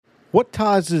What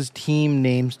causes team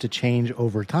names to change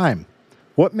over time?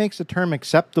 What makes a term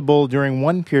acceptable during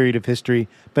one period of history,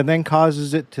 but then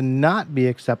causes it to not be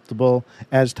acceptable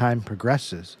as time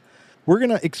progresses? We're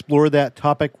going to explore that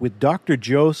topic with Dr.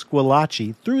 Joe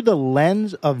Squillace through the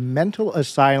lens of mental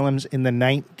asylums in the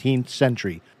 19th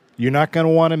century. You're not going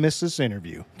to want to miss this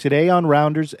interview. Today on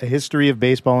Rounders, a history of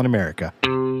baseball in America.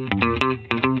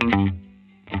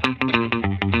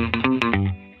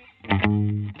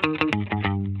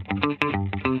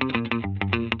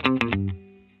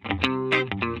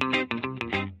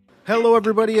 Hello,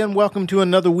 everybody, and welcome to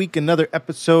another week, another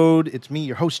episode. It's me,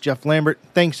 your host, Jeff Lambert.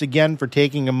 Thanks again for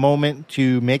taking a moment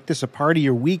to make this a part of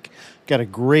your week. Got a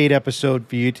great episode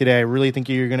for you today. I really think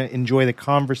you're going to enjoy the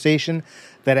conversation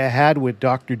that I had with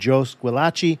Dr. Joe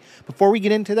Squillace. Before we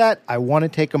get into that, I want to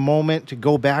take a moment to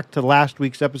go back to last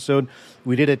week's episode.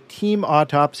 We did a team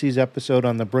autopsies episode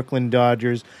on the Brooklyn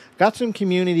Dodgers. Got some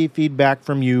community feedback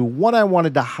from you. One I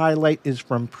wanted to highlight is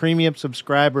from premium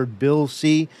subscriber Bill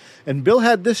C. And Bill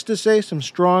had this to say, some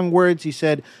strong words. He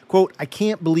said, quote, "I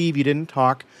can't believe you didn't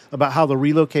talk about how the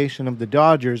relocation of the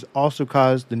Dodgers also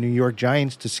caused the New York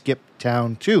Giants to skip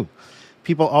town too.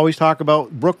 People always talk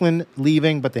about Brooklyn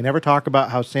leaving, but they never talk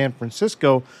about how San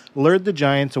Francisco lured the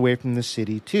Giants away from the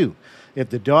city too.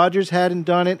 If the Dodgers hadn't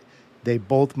done it, they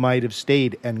both might have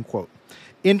stayed," end quote.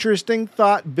 Interesting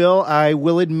thought, Bill. I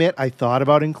will admit I thought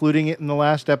about including it in the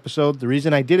last episode. The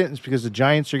reason I didn't is because the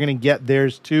Giants are going to get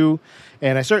theirs too,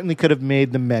 and I certainly could have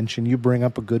made the mention. You bring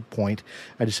up a good point.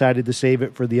 I decided to save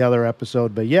it for the other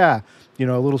episode, but yeah,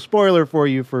 a little spoiler for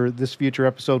you for this future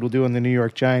episode we'll do on the New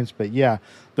York Giants. But yeah,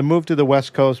 the move to the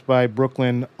West Coast by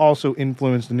Brooklyn also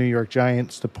influenced the New York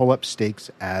Giants to pull up stakes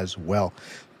as well.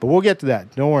 But we'll get to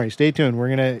that. Don't worry. Stay tuned.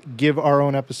 We're going to give our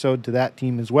own episode to that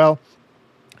team as well.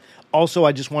 Also,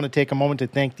 I just want to take a moment to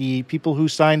thank the people who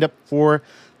signed up for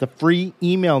the free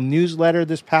email newsletter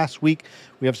this past week.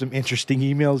 We have some interesting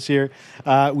emails here.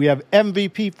 We have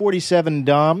MVP47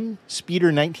 Dom,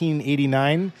 Speeder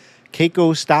 1989,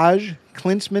 Keiko Stage,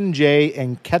 Klinsman J,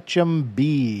 and Ketchum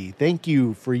B. Thank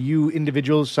you for you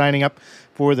individuals signing up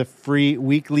for the free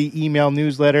weekly email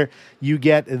newsletter. You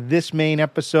get this main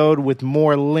episode with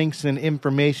more links and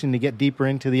information to get deeper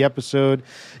into the episode.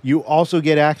 You also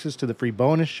get access to the free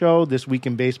bonus show, This Week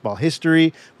in Baseball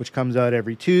History, which comes out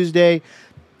every Tuesday.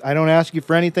 I don't ask you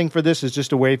for anything for this. It's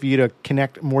just a way for you to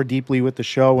connect more deeply with the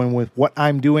show and with what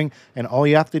I'm doing. And all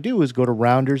you have to do is go to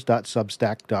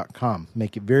rounders.substack.com.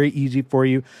 Make it very easy for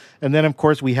you. And then, of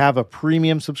course, we have a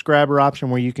premium subscriber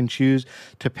option where you can choose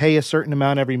to pay a certain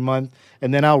amount every month.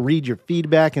 And then I'll read your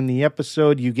feedback in the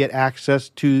episode. You get access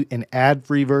to an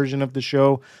ad-free version of the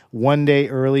show one day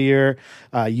earlier.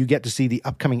 You get to see the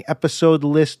upcoming episode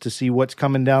list to see what's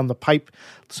coming down the pipe.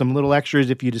 Some little extras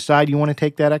if you decide you want to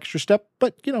take that extra step.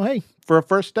 But, hey, for a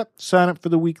first step, sign up for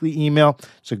the weekly email.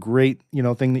 It's a great,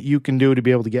 thing that you can do to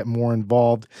be able to get more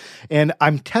involved. And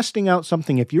I'm testing out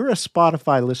something. If you're a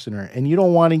Spotify listener and you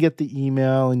don't want to get the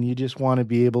email and you just want to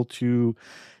be able to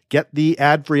get the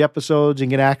ad-free episodes and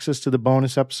get access to the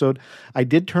bonus episode, I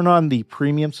did turn on the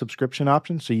premium subscription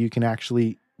option so you can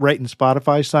actually, right in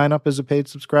Spotify, sign up as a paid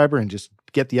subscriber and just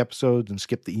get the episodes and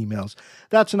skip the emails.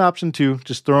 That's an option too.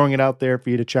 Just throwing it out there for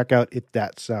you to check out if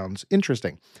that sounds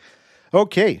interesting.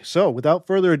 Okay, so without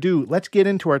further ado, let's get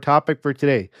into our topic for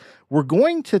today. We're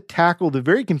going to tackle the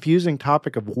very confusing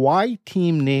topic of why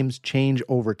team names change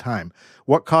over time.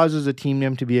 What causes a team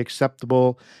name to be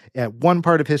acceptable at one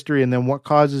part of history, and then what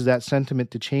causes that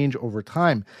sentiment to change over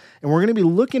time. And we're going to be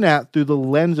looking at through the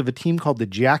lens of a team called the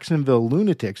Jacksonville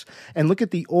Lunatics and look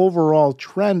at the overall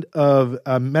trend of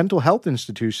mental health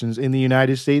institutions in the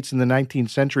United States in the 19th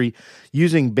century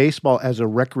using baseball as a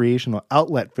recreational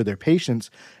outlet for their patients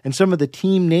and some of the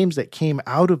team names that came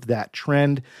out of that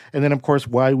trend. And then, of course,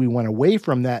 why we went away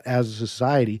from that as a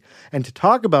society. And to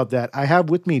talk about that, I have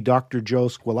with me Dr. Joe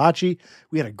Squillace.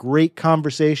 We had a great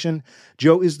conversation.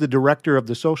 Joe is the director of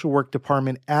the social work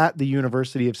department at the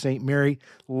University of St. Mary.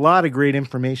 A lot of great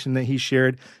information that he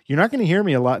shared. You're not going to hear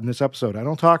me a lot in this episode. I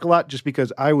don't talk a lot just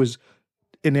because I was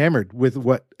enamored with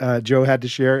what Joe had to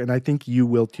share, and I think you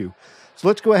will too. So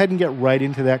let's go ahead and get right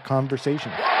into that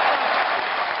conversation.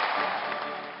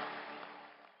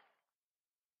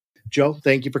 Joe,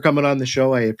 thank you for coming on the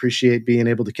show. I appreciate being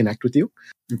able to connect with you.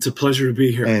 It's a pleasure to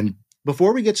be here. And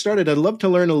before we get started, I'd love to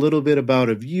learn a little bit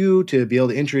about you, to be able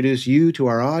to introduce you to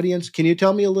our audience. Can you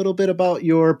tell me a little bit about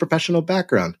your professional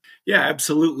background? Yeah,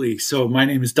 absolutely. So my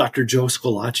name is Dr. Joe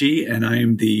Squillace, and I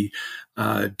am the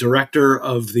director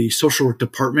of the social work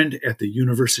department at the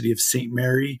University of St.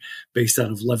 Mary, based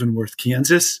out of Leavenworth,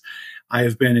 Kansas. I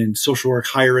have been in social work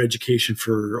higher education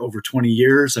for over 20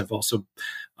 years. I've also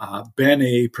been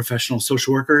a professional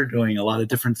social worker doing a lot of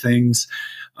different things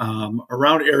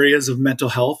around areas of mental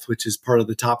health, which is part of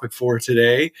the topic for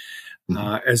today,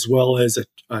 as well as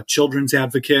a children's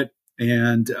advocate.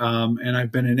 And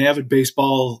I've been an avid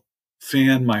baseball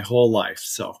fan my whole life.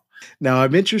 So now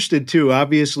I'm interested too.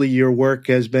 Obviously, your work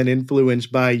has been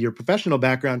influenced by your professional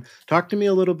background. Talk to me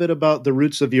a little bit about the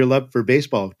roots of your love for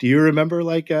baseball. Do you remember,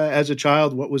 as a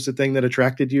child, what was the thing that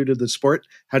attracted you to the sport?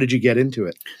 How did you get into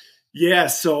it? Yeah,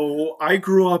 so I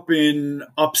grew up in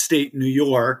upstate New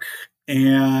York,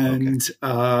 and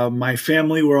my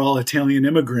family were all Italian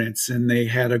immigrants, and they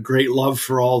had a great love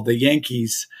for all the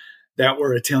Yankees that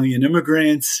were Italian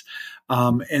immigrants.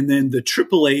 And then the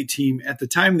AAA team, at the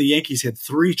time, the Yankees had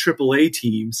 3 AAA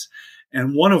teams,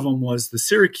 and one of them was the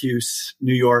Syracuse,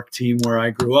 New York team where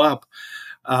I grew up.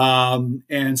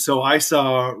 And so I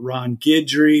saw Ron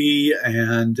Guidry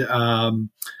and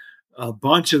a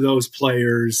bunch of those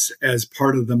players as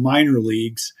part of the minor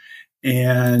leagues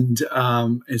and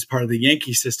as part of the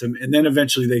Yankee system. And then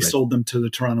eventually they sold them to the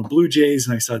Toronto Blue Jays,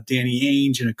 and I saw Danny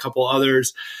Ainge and a couple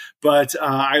others. But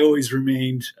I always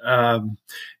remained, a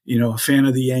fan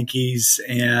of the Yankees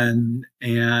and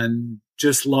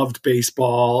just loved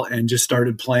baseball and just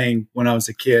started playing when I was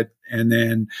a kid. And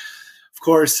then, of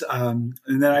course, and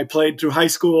then I played through high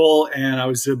school, and I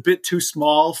was a bit too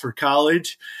small for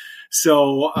college.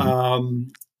 So,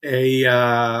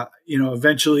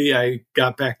 eventually I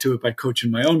got back to it by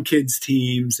coaching my own kids'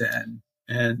 teams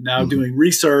and now doing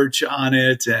research on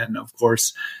it. And of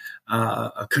course,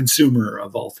 a consumer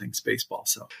of all things baseball.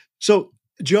 So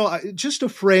Joe, just to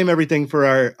frame everything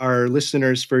for our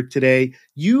listeners for today,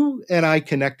 you and I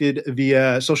connected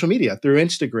via social media through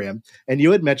Instagram, and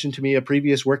you had mentioned to me a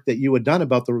previous work that you had done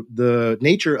about the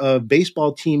nature of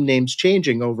baseball team names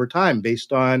changing over time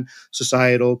based on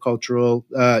societal, cultural,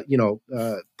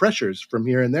 pressures from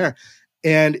here and there.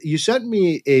 And you sent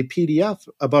me a PDF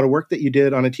about a work that you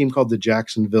did on a team called the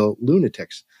Jacksonville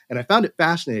Lunatics, and I found it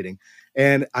fascinating.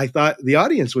 And I thought the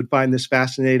audience would find this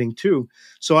fascinating too.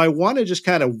 So I want to just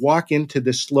kind of walk into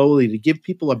this slowly to give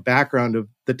people a background of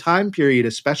the time period,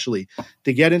 especially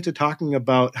to get into talking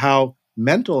about how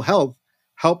mental health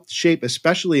helped shape,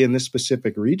 especially in this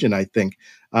specific region, I think,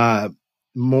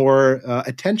 more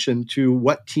attention to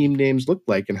what team names looked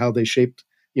like and how they shaped,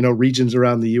 regions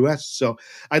around the U.S. So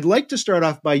I'd like to start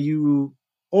off by you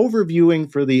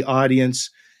overviewing for the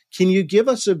audience. Can you give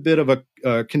us a bit of a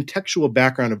contextual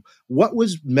background of what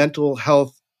was mental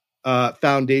health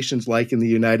foundations like in the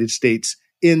United States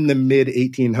in the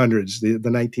mid-1800s, the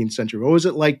 19th century? What was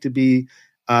it like to be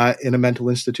in a mental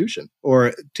institution,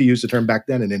 or to use the term back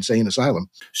then, an insane asylum?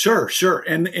 Sure.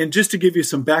 And just to give you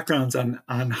some backgrounds on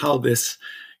how this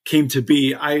came to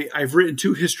be, I've written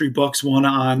 2 history books, one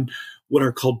on what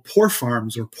are called poor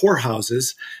farms or poor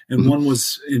houses, and one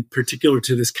was in particular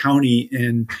to this county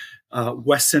in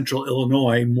West Central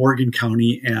Illinois, Morgan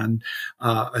County, and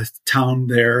a town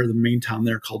there, the main town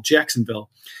there called Jacksonville.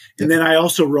 And then I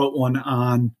also wrote one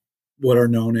on what are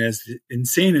known as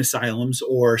insane asylums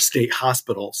or state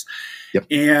hospitals.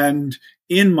 And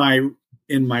in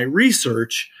my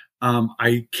research,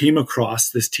 I came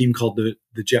across this team called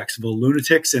the Jacksonville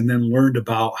Lunatics, and then learned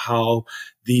about how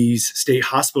these state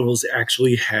hospitals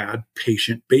actually had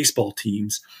patient baseball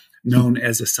teams known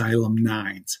as Asylum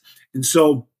Nines. And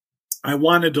so I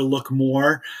wanted to look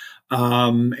more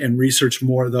and research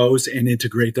more of those and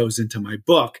integrate those into my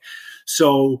book.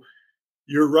 So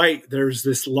you're right. There's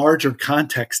this larger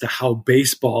context to how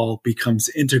baseball becomes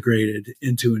integrated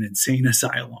into an insane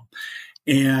asylum.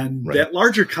 And that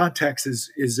larger context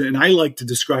is, and I like to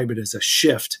describe it as a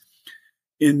shift.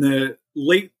 In the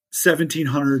late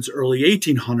 1700s, early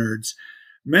 1800s,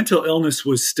 mental illness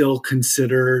was still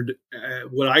considered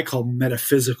what I call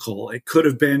metaphysical. It could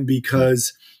have been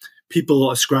because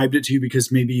people ascribed it to you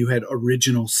because maybe you had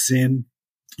original sin,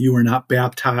 you were not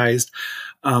baptized,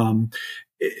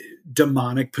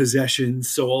 demonic possessions.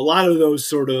 So a lot of those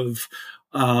sort of,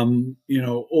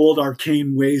 old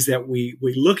arcane ways that we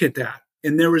look at that.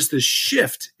 And there was this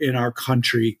shift in our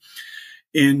country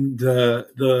in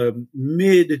the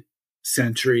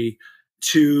mid-century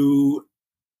to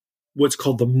what's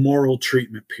called the moral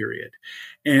treatment period.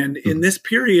 And in this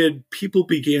period, people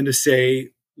began to say,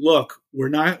 look,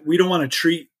 we don't want to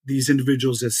treat these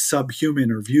individuals as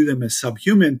subhuman or view them as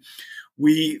subhuman.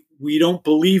 We don't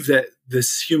believe that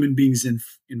this human being is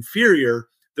inferior.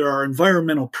 There are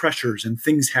environmental pressures and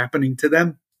things happening to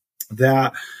them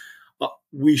that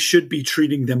we should be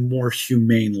treating them more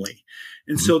humanely.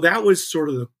 And so that was sort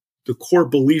of the core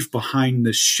belief behind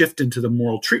the shift into the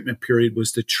moral treatment period,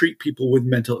 was to treat people with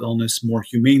mental illness more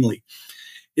humanely.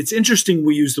 it's interesting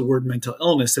we use the word mental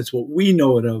illness. That's what we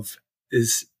know it of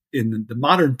is in the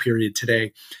modern period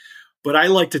today. But I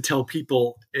like to tell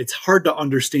people it's hard to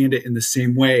understand it in the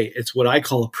same way. It's what I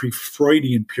call a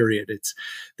pre-Freudian period.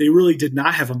 They really did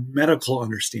not have a medical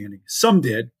understanding. Some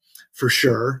did, for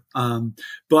sure.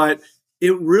 But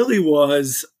it really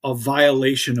was a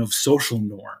violation of social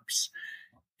norms.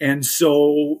 And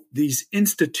so these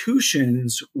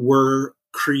institutions were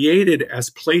created as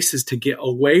places to get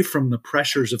away from the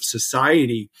pressures of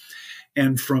society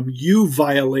and from you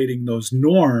violating those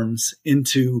norms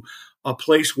into a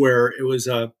place where it was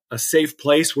a safe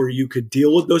place where you could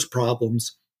deal with those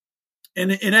problems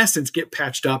and in essence get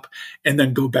patched up and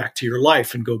then go back to your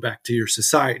life and go back to your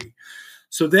society.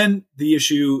 So then the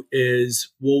issue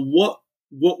is, well,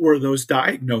 what were those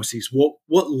diagnoses?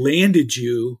 What landed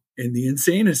you in the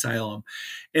insane asylum?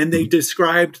 And they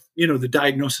described, the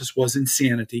diagnosis was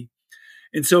insanity.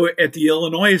 And so at the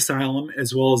Illinois asylum,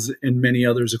 as well as in many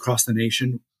others across the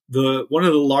nation, one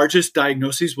of the largest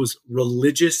diagnoses was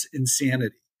religious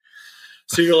insanity.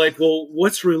 So you're like, well,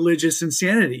 what's religious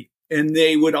insanity? And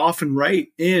they would often write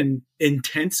in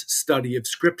intense study of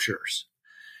scriptures.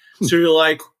 So you're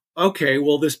like, okay,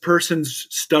 well, this person's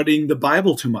studying the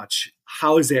Bible too much.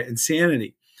 How is that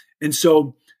insanity? And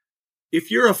so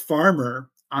if you're a farmer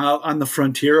on the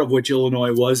frontier of which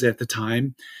Illinois was at the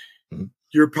time,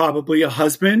 you're probably a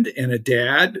husband and a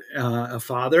dad, a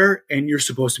father, and you're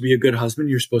supposed to be a good husband.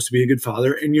 You're supposed to be a good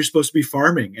father, and you're supposed to be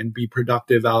farming and be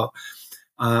productive out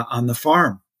on the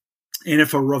farm. And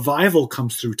if a revival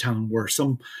comes through town where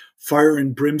some fire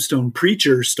and brimstone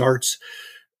preacher starts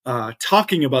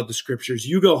talking about the scriptures,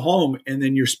 you go home and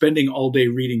then you're spending all day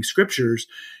reading scriptures.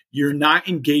 You're not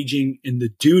engaging in the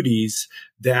duties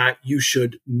that you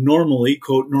should normally,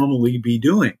 quote, normally be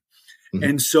doing. Mm-hmm.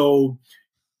 And so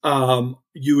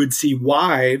you would see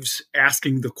wives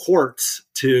asking the courts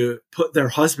to put their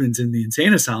husbands in the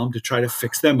insane asylum to try to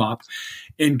fix them up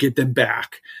and get them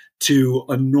back to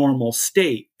a normal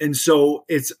state. And so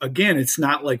it's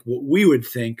not like what we would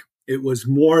think. It was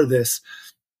more this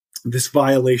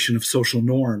violation of social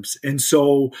norms. And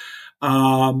so,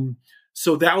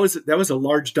 so that was a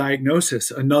large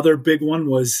diagnosis. Another big one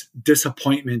was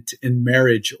disappointment in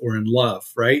marriage or in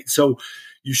love, right? So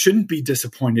you shouldn't be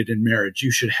disappointed in marriage.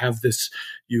 You should have this,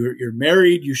 you're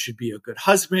married, you should be a good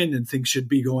husband and things should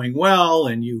be going well.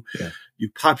 And you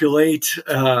populate,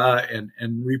 and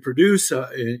reproduce,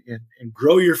 and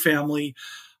grow your family.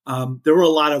 There were a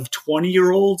lot of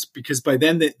 20-year-olds because by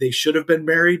then they should have been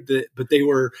married, but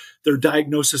their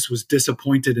diagnosis was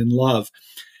disappointed in love.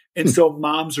 And so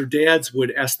moms or dads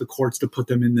would ask the courts to put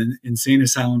them in the insane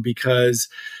asylum because,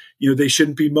 they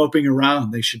shouldn't be moping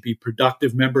around. They should be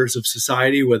productive members of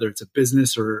society, whether it's a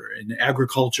business or in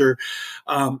agriculture.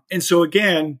 And so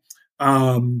again,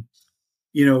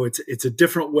 it's a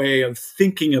different way of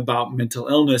thinking about mental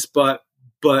illness, but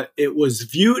it was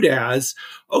viewed as,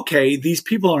 okay, these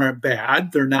people aren't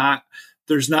bad. There's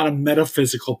not a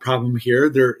metaphysical problem here.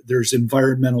 There's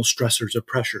environmental stressors or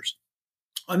pressures.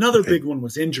 Another big one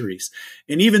was injuries.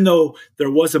 And even though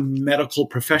there was a medical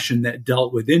profession that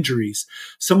dealt with injuries,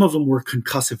 some of them were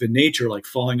concussive in nature, like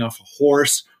falling off a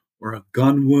horse or a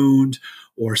gun wound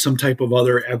or some type of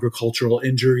other agricultural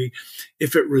injury.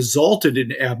 If it resulted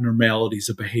in abnormalities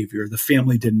of behavior, the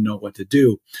family didn't know what to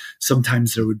do.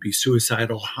 Sometimes there would be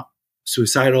suicidal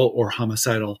or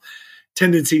homicidal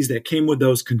tendencies that came with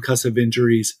those concussive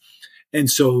injuries. And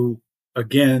so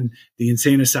again, the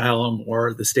insane asylum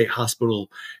or the state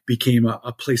hospital became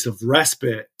a place of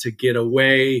respite to get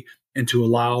away and to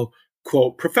allow,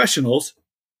 quote, professionals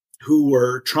who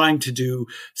were trying to do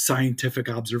scientific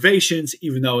observations,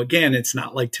 even though, again, it's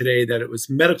not like today that it was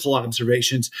medical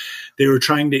observations. They were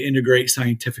trying to integrate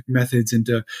scientific methods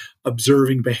into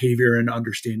observing behavior and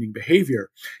understanding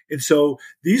behavior. And so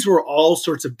these were all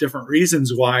sorts of different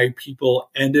reasons why people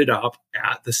ended up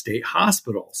at the state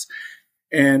hospitals.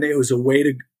 And it was a way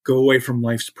to go away from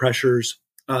life's pressures.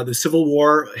 The Civil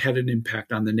War had an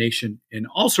impact on the nation in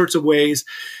all sorts of ways.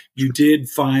 You did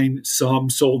find some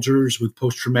soldiers with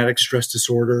post-traumatic stress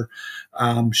disorder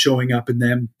showing up in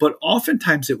them, but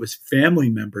oftentimes it was family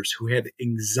members who had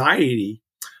anxiety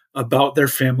about their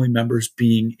family members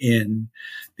being in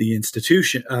the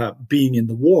institution, being in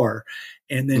the war.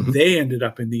 And then they ended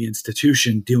up in the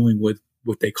institution dealing with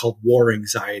what they called war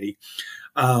anxiety.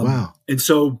 Wow. And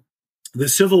so the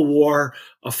Civil War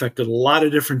affected a lot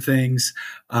of different things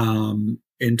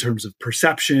in terms of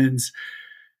perceptions.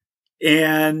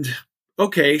 And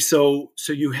okay, so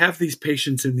you have these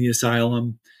patients in the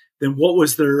asylum. Then what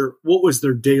was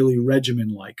their daily regimen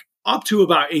like? Up to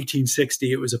about 1860,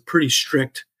 it was a pretty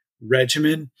strict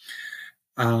regimen.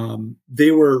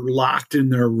 They were locked in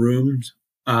their rooms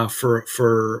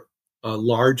for a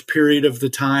large period of the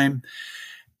time,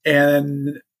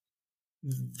 and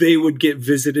they would get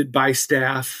visited by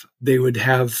staff. They would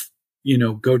have,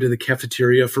 go to the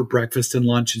cafeteria for breakfast and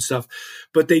lunch and stuff,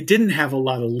 but they didn't have a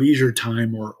lot of leisure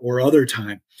time or other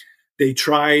time. They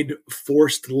tried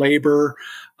forced labor,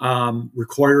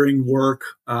 requiring work.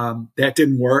 That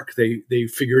didn't work. They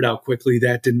figured out quickly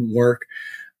that didn't work.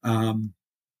 And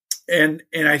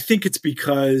I think it's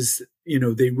because,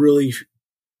 they really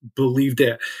believed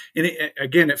it. And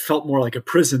again, it felt more like a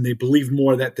prison. They believed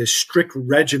more that this strict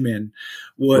regimen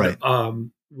would,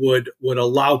 would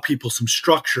allow people some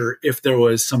structure if there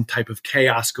was some type of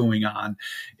chaos going on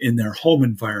in their home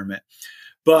environment.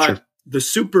 But the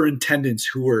superintendents,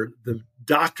 who were the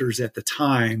doctors at the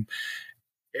time,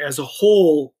 as a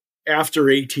whole, after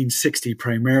 1860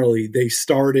 primarily, they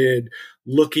started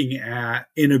looking at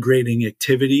integrating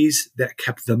activities that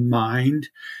kept the mind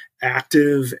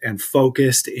active and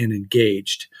focused and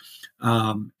engaged.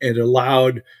 It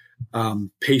allowed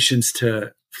patients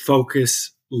to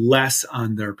focus less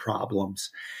on their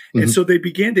problems. And so they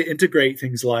began to integrate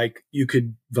things like you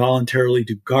could voluntarily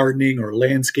do gardening or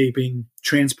landscaping,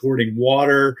 transporting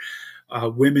water.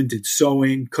 Women did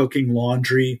sewing, cooking,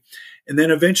 laundry. And then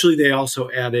eventually they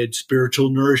also added spiritual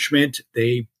nourishment.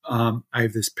 I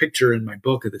have this picture in my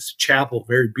book of this chapel,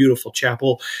 very beautiful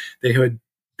chapel. They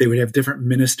would have different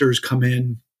ministers come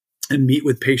in and meet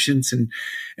with patients and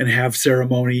have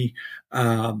ceremony.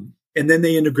 And then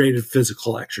they integrated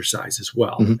physical exercise as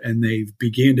well. And they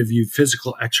began to view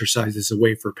physical exercise as a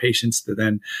way for patients to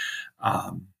then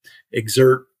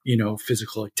exert,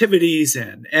 physical activities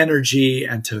and energy,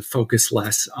 and to focus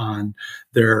less on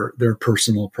their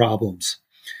personal problems.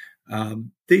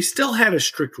 They still had a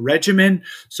strict regimen,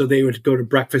 so they would go to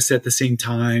breakfast at the same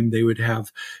time. They would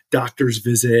have doctors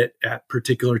visit at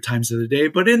particular times of the day.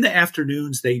 But in the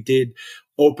afternoons, they did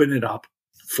open it up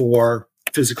for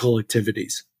physical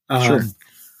activities and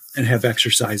have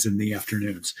exercise in the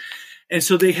afternoons. And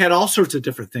so they had all sorts of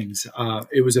different things.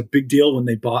 It was a big deal when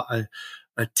they bought a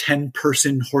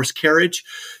 10-person horse carriage,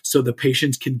 so the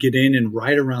patients can get in and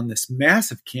ride around this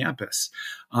massive campus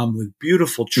with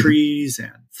beautiful trees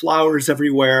and flowers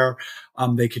everywhere.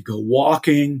 They could go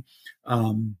walking.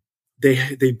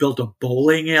 They built a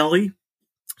bowling alley,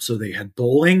 so they had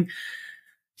bowling.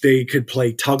 They could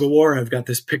play tug of war. I've got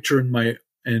this picture in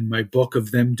my book of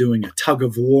them doing a tug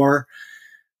of war.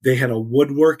 They had a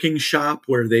woodworking shop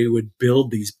where they would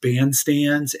build these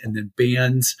bandstands, and then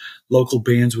local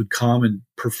bands would come and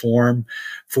perform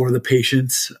for the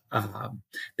patients.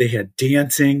 They had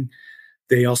dancing.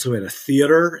 They also had a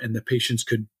theater, and the patients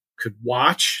could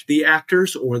watch the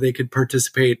actors, or they could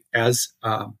participate as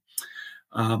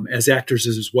actors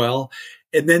as well.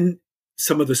 And then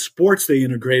some of the sports they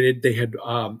integrated, they had,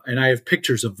 and I have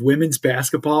pictures of women's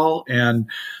basketball and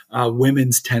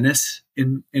women's tennis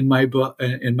in my book.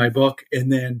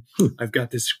 And then I've got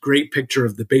this great picture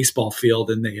of the baseball field,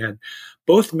 and they had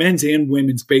both men's and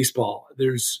women's baseball.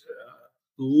 There's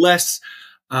less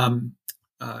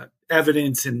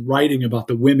evidence in writing about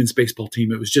the women's baseball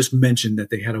team. It was just mentioned that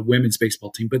they had a women's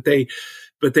baseball team, but they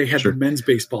had the men's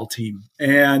baseball team.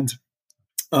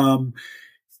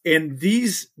 And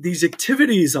these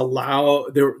activities allow,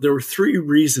 there were three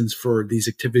reasons for these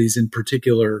activities in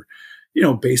particular,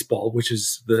 baseball, which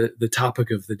is the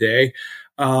topic of the day.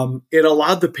 It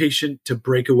allowed the patient to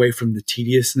break away from the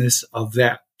tediousness of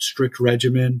that strict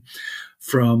regimen,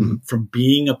 from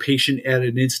being a patient at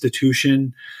an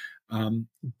institution.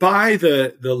 By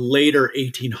the later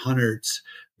 1800s,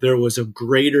 there was a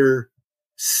greater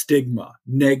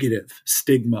negative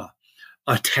stigma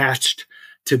attached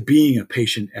to being a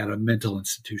patient at a mental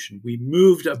institution. We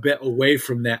moved a bit away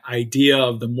from that idea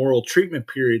of the moral treatment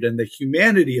period and the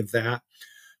humanity of that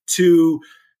to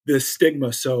the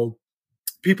stigma. So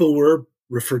people were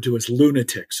referred to as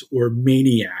lunatics or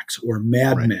maniacs or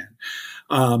madmen.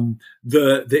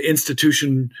 The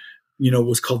institution,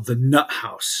 was called the nut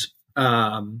house,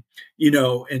 and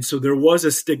so there was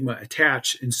a stigma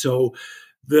attached. And so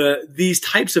these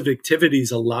types of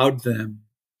activities allowed them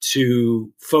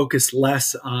to focus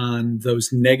less on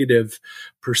those negative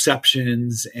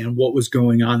perceptions and what was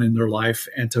going on in their life,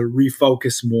 and to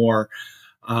refocus more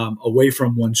away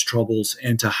from one's troubles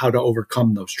and to how to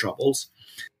overcome those troubles.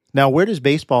 Now, where does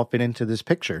baseball fit into this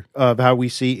picture of how we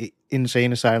see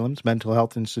insane asylums, mental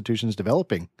health institutions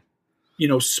developing?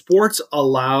 Sports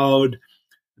allowed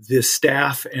the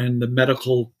staff and the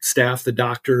medical staff, the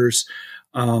doctors,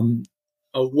 a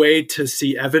way to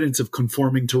see evidence of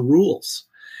conforming to rules.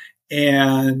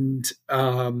 And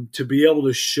to be able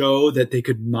to show that they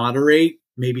could moderate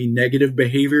maybe negative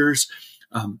behaviors,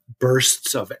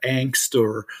 bursts of angst,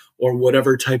 or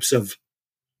whatever types of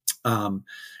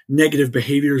negative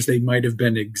behaviors they might have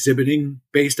been exhibiting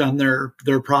based on their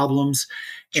problems.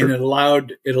 Sure. And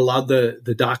it allowed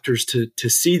the doctors to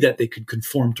see that they could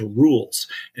conform to rules.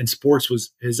 And sports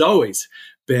has always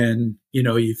been,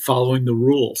 following the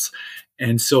rules.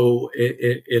 And so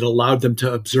it allowed them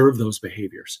to observe those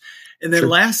behaviors. And then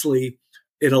lastly,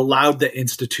 it allowed the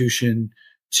institution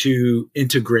to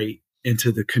integrate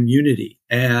into the community.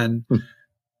 And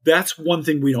that's one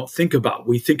thing we don't think about.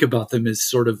 We think about them as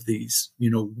sort of these,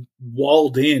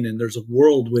 walled in, and there's a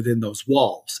world within those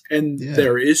walls. And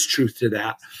there is truth to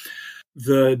that.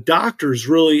 The doctors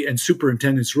really and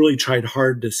superintendents really tried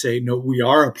hard to say, no, we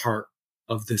are a part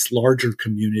of this larger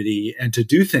community, and to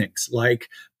do things like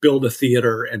build a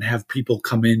theater and have people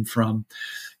come in from,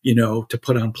 to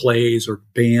put on plays, or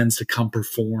bands to come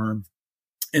perform.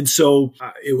 And so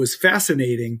it was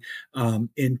fascinating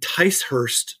in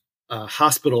Ticehurst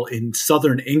Hospital in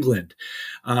southern England.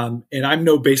 And I'm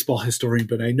no baseball historian,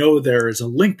 but I know there is a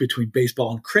link between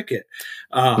baseball and cricket.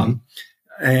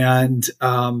 And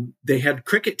they had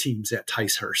cricket teams at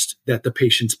Ticehurst that the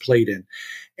patients played in.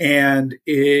 And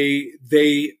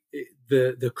the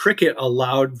cricket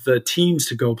allowed the teams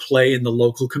to go play in the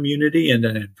local community, and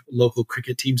then local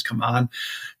cricket teams come on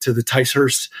to the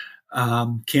Ticehurst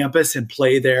campus and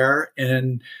play there.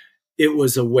 And it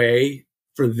was a way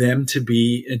for them to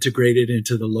be integrated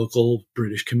into the local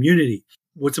British community.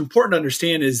 What's important to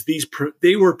understand is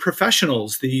they were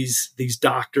professionals, these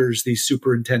doctors, these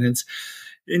superintendents.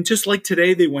 And just like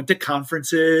today, they went to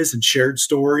conferences and shared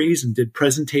stories and did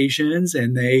presentations,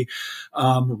 and they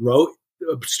wrote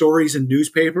stories in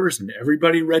newspapers, and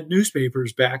everybody read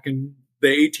newspapers back in the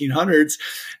 1800s.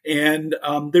 And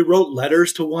they wrote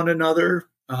letters to one another.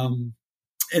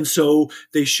 And so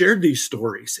they shared these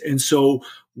stories. And so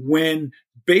when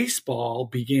baseball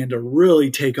began to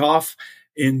really take off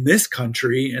in this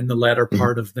country in the latter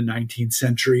part of the 19th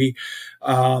century,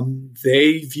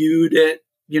 they viewed it,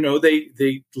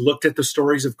 they looked at the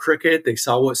stories of cricket, they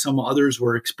saw what some others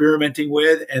were experimenting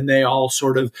with, and they all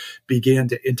sort of began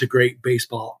to integrate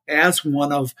baseball as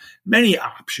one of many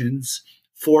options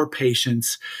for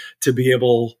patients to be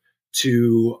able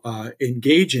to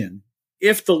engage in.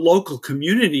 If the local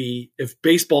community, if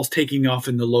baseball's taking off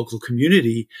in the local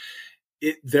community,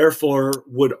 it therefore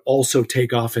would also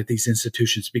take off at these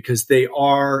institutions, because they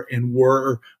are and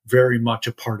were very much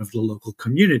a part of the local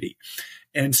community.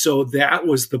 And so that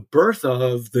was the birth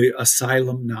of the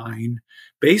Asylum 9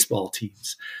 baseball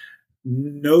teams.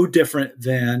 No different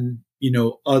than,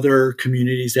 other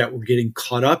communities that were getting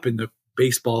caught up in the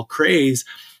baseball craze.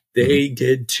 They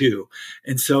did too.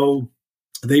 And so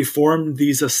they formed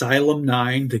these Asylum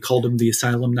 9. They called them the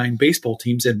Asylum 9 baseball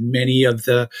teams, and many of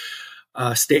the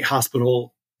state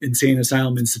hospital insane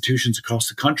asylum institutions across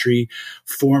the country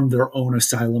formed their own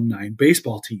Asylum 9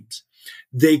 baseball teams.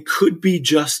 They could be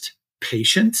just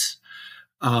patients,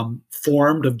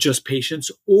 formed of just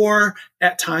patients, or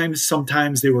at times,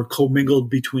 sometimes they were commingled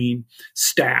between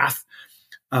staff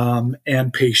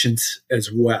and patients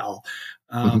as well.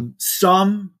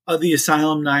 Some of the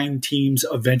Asylum 9 teams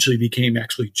eventually became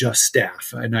actually just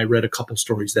staff. And I read a couple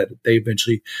stories that they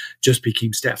eventually just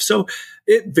became staff. So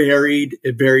it varied.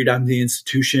 It varied on the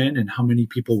institution and how many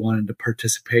people wanted to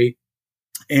participate.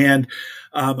 And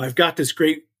I've got this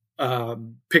great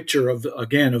picture of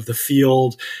the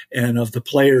field and of the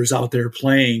players out there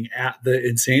playing at the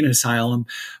insane asylum.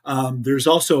 There's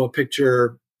also a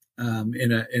picture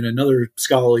in another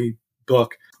scholarly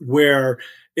book where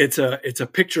it's a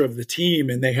picture of the team,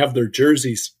 and they have their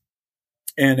jerseys,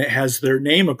 and it has their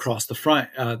name across the front,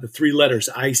 the three letters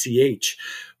ICH,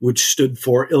 which stood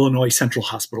for Illinois Central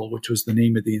Hospital, which was the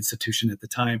name of the institution at the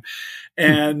time.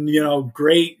 And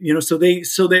great, so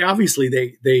they obviously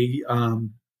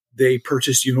they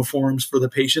purchased uniforms for the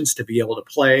patients to be able to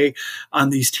play on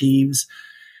these teams,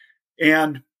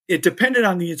 and it depended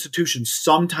on the institution.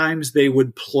 Sometimes they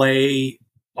would play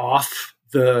off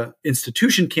the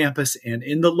institution campus and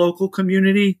in the local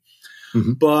community.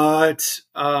 But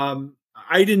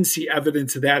I didn't see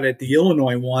evidence of that at the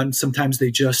Illinois one. Sometimes they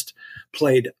just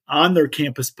played on their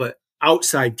campus, but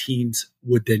outside teams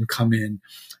would then come in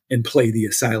and play the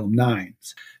Asylum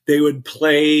 9s. They would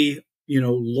play,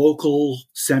 local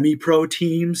semi-pro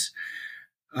teams.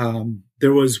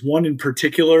 There was one in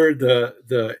particular,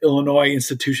 the Illinois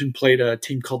institution played a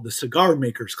team called the Cigar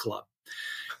Makers Club.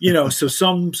 So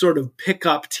some sort of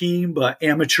pickup team, but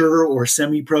amateur or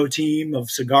semi-pro team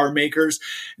of cigar makers,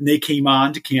 and they came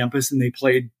on to campus and they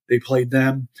played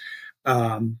them.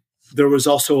 There was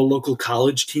also a local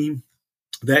college team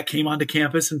that came onto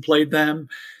campus and played them.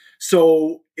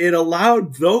 So it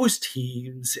allowed those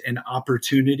teams an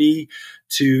opportunity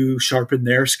to sharpen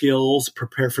their skills,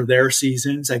 prepare for their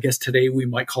seasons. I guess today we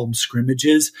might call them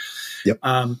scrimmages. Yep.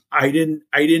 I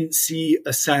didn't see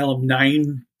Asylum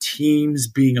 9 teams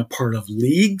being a part of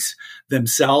leagues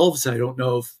themselves. I don't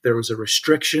know if there was a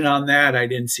restriction on that. I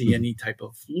didn't see any type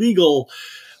of legal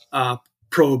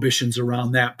prohibitions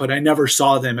around that, but I never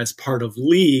saw them as part of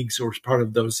leagues or as part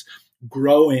of those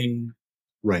growing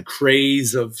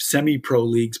craze of semi-pro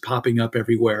leagues popping up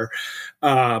everywhere.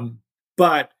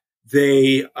 But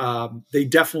they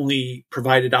definitely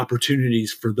provided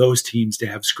opportunities for those teams to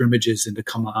have scrimmages and to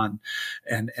come on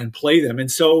and play them. And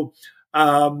so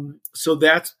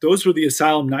those were the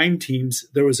Asylum 9 teams.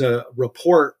 There was a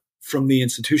report from the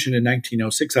institution in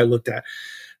 1906 I looked at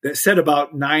that said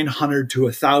about 900 to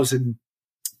 1,000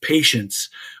 patients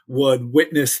would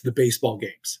witness the baseball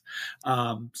games.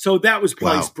 So that was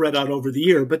probably spread out over the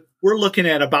year, but we're looking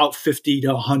at about 50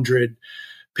 to 100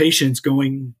 patients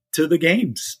going to the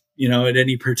games, at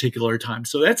any particular time.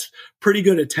 So that's pretty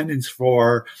good attendance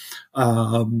for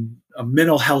a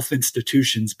mental health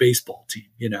institution's baseball team,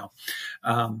 that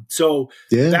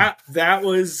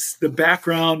was the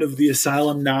background of the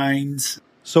Asylum 9s.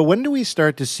 So when do we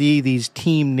start to see these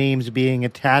team names being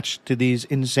attached to these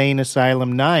insane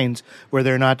Asylum 9s, where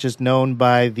they're not just known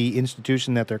by the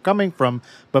institution that they're coming from,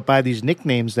 but by these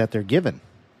nicknames that they're given?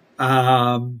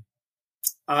 I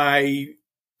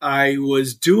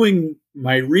was doing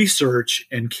my research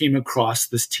and came across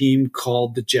this team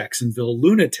called the Jacksonville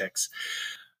Lunatics.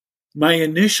 My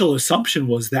initial assumption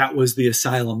was that was the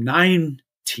Asylum 9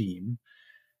 team,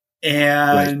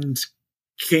 and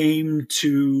came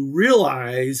to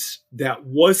realize that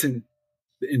wasn't,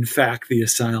 in fact, the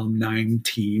Asylum 9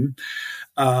 team.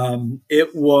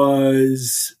 It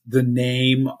was the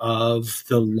name of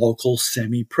the local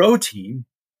semi-pro team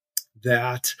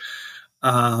that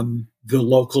the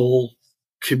local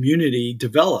community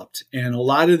developed. And a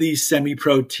lot of these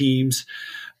semi-pro teams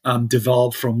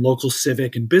developed from local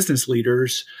civic and business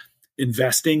leaders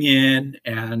investing in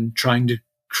and trying to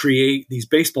create these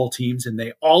baseball teams, and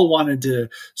they all wanted to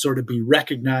sort of be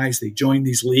recognized. They joined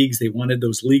these leagues. They wanted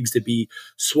those leagues to be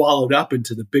swallowed up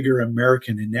into the bigger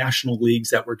American and national leagues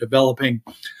that were developing.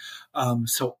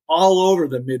 So all over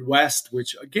the Midwest,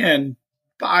 which again,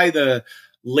 by the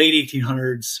late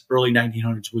 1800s, early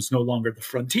 1900s was no longer the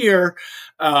frontier,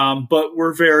 but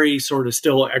were very sort of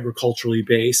still agriculturally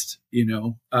based,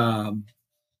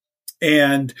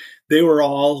 and they were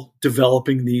all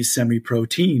developing these semi-pro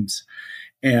teams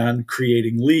and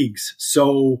creating leagues.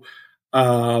 So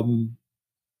I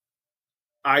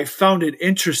found it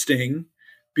interesting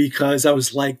because I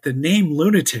was like, the name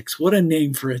Lunatics, what a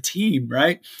name for a team,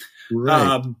 right?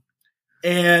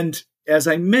 And as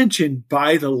I mentioned,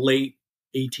 by the late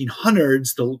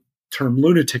 1800s, the term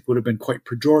lunatic would have been quite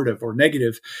pejorative or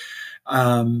negative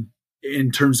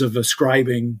in terms of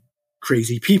ascribing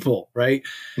crazy people, right?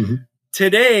 Mm-hmm.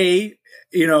 Today,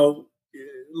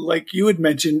 like you had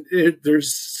mentioned,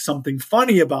 there's something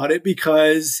funny about it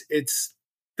because it's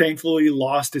thankfully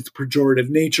lost its pejorative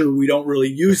nature. We don't really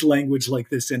use language like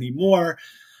this anymore.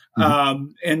 Mm-hmm.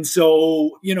 And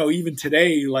so, even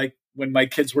today, like when my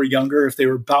kids were younger, if they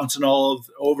were bouncing all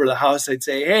over the house, I'd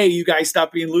say, hey, you guys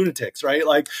stop being lunatics, right?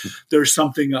 Like there's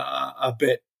something a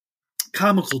bit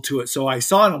comical to it. So I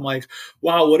saw it. I'm like,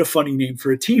 wow, what a funny name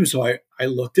for a team. So I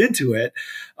looked into it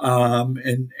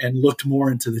and looked more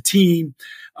into the team.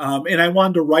 And I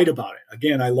wanted to write about it.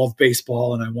 Again, I love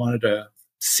baseball and I wanted to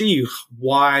see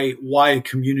why a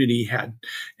community had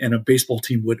and a baseball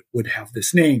team would have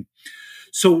this name.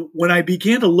 So when I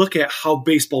began to look at how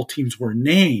baseball teams were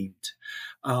named,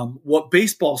 what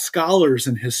baseball scholars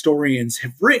and historians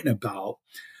have written about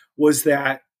was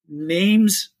that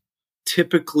names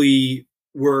typically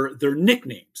their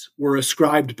nicknames were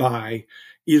ascribed by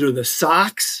either the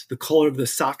socks, the color of the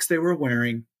socks they were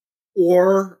wearing,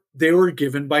 or they were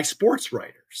given by sports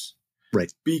writers.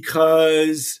 Right.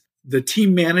 Because the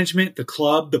team management, the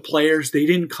club, the players, they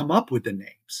didn't come up with the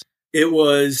names. It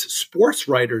was sports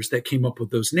writers that came up with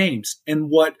those names. And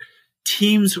what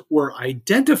teams were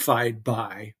identified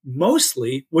by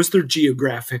mostly was their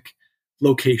geographic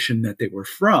location that they were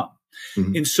from.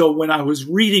 Mm-hmm. And so when I was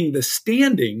reading the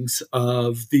standings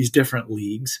of these different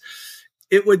leagues,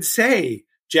 it would say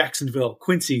Jacksonville,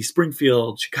 Quincy,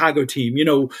 Springfield, Chicago team,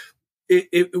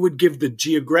 it would give the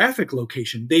geographic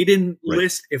location. They didn't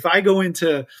list. If I go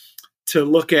into to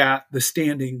look at the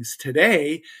standings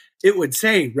today, it would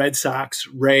say Red Sox,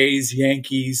 Rays,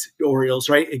 Yankees, Orioles,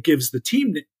 right? It gives the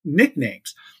team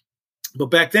nicknames. But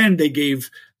back then they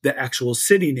gave the actual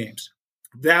city names.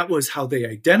 that was how they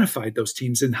identified those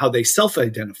teams and how they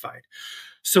self-identified.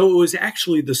 So it was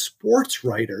actually the sports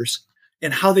writers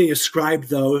and how they ascribed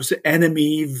those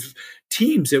enemy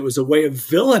teams. It was a way of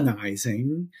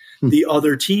villainizing the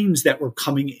other teams that were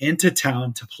coming into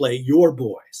town to play your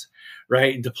boys,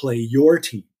 right? And to play your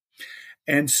team.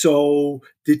 And so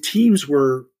the teams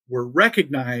were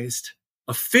recognized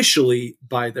officially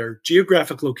by their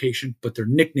geographic location, but their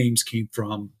nicknames came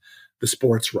from the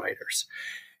sports writers.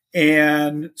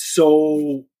 And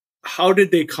so how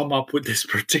did they come up with this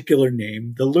particular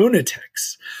name, the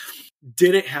Lunatics?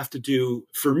 Did it have to do,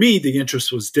 for me, the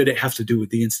interest was, did it have to do with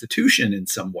the institution in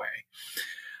some way?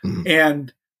 Mm-hmm.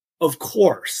 And of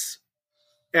course,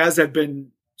 as I've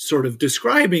been sort of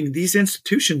describing, these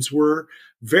institutions were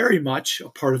very much a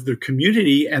part of their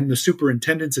community, and the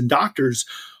superintendents and doctors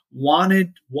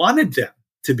wanted them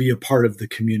to be a part of the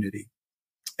community.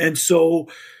 And so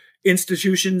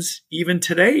institutions, even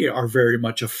today, are very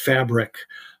much a fabric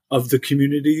of the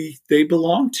community they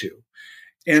belong to.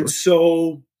 And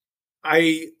so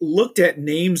I looked at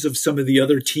names of some of the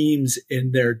other teams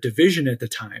in their division at the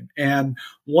time. And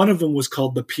one of them was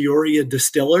called the Peoria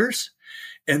Distillers,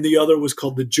 and the other was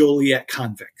called the Joliet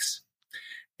Convicts.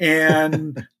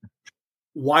 And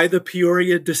why the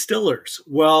Peoria Distillers?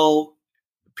 Well,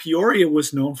 Peoria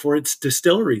was known for its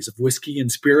distilleries of whiskey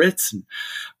and spirits,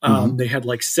 and they had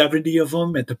like 70 of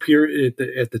them at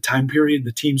the time period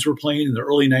the teams were playing in the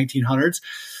early 1900s.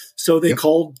 So they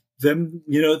called them,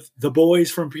 the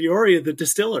boys from Peoria, the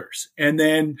distillers. And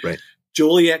then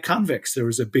Joliet Convicts. There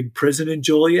was a big prison in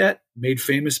Joliet, made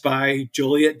famous by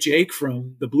Joliet Jake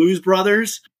from the Blues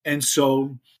Brothers. And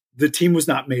so the team was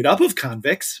not made up of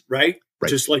convicts, right?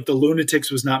 Just like the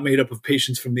Lunatics was not made up of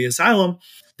patients from the asylum.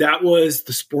 That was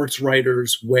the sports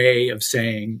writers' way of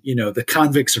saying, the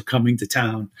convicts are coming to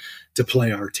town to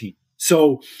play our team.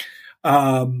 So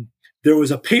there was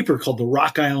a paper called the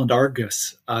Rock Island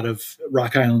Argus out of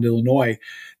Rock Island, Illinois,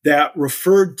 that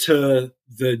referred to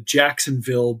the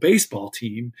Jacksonville baseball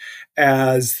team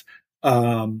as,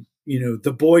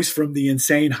 the boys from the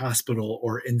insane hospital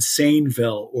or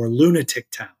Insaneville or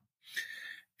Lunatic Town.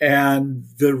 And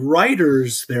the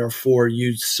writers, therefore,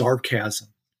 used sarcasm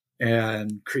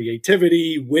and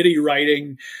creativity, witty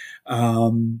writing,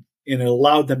 and it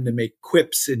allowed them to make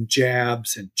quips and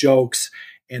jabs and jokes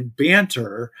and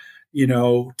banter,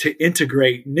 to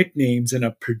integrate nicknames in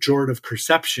a pejorative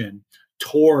perception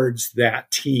towards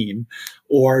that team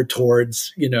or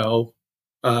towards,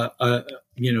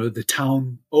 the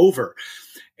town over.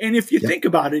 And if you think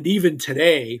about it, even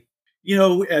today,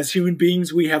 as human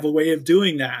beings, we have a way of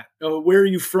doing that. Oh, where are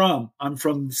you from? I'm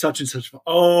from such and such.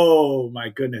 Oh my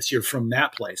goodness, you're from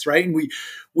that place, right? And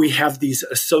we have these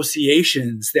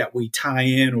associations that we tie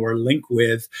in or link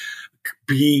with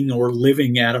being or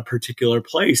living at a particular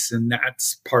place. And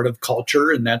that's part of culture.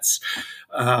 And that's,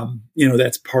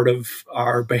 that's part of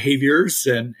our behaviors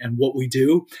and what we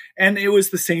do. And it was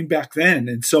the same back then.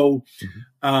 And so,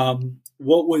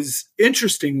 what was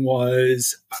interesting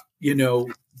was,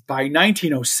 by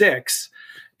 1906,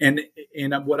 and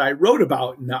what I wrote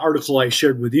about in the article I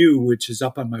shared with you, which is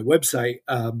up on my website,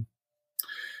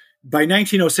 by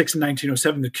 1906 and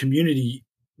 1907, the community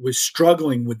was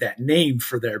struggling with that name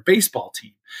for their baseball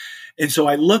team. And so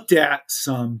I looked at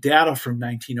some data from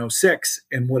 1906,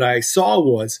 and what I saw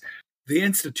was the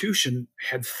institution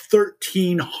had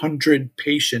 1,300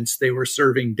 patients they were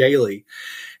serving daily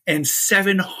and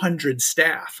 700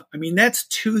 staff. I mean, that's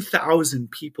 2,000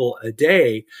 people a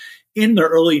day in the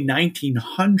early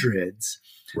 1900s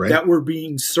that were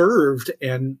being served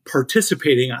and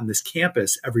participating on this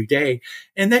campus every day.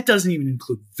 And that doesn't even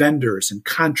include vendors and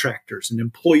contractors and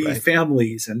employee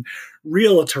families and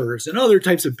realtors and other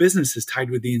types of businesses tied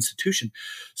with the institution.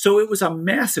 So it was a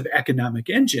massive economic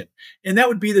engine. And that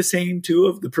would be the same too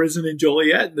of the prison in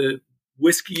Joliet, the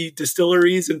whiskey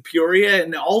distilleries in Peoria,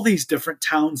 and all these different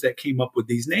towns that came up with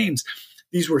these names.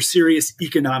 These were serious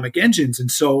economic engines. And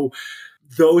so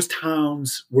those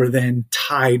towns were then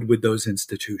tied with those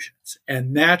institutions.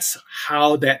 And that's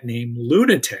how that name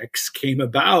Lunatics came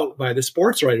about by the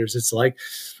sports writers. It's like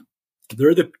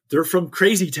they're from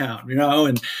Crazy Town,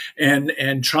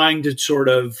 and trying to sort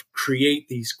of create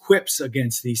these quips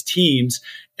against these teams,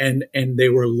 and they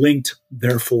were linked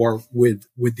therefore with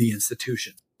the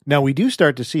institution. Now, we do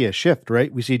start to see a shift,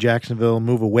 right? We see Jacksonville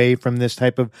move away from this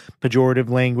type of pejorative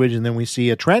language, and then we see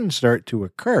a trend start to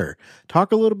occur.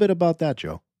 Talk a little bit about that,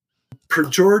 Joe.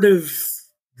 Pejorative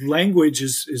language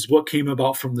is what came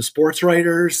about from the sports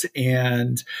writers.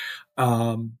 And,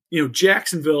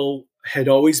 Jacksonville had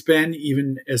always been,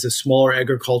 even as a smaller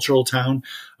agricultural town,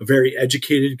 a very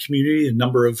educated community, a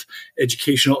number of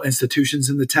educational institutions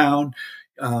in the town.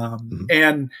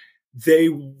 And they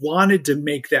wanted to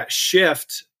make that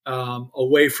shift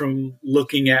away from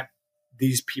looking at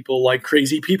these people like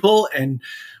crazy people and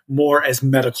more as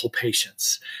medical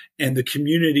patients. And the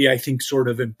community, I think, sort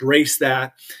of embraced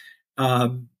that.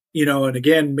 And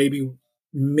again,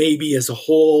 maybe as a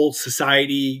whole,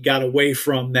 society got away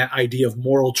from that idea of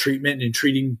moral treatment and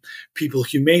treating people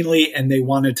humanely, and they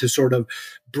wanted to sort of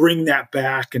bring that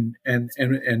back and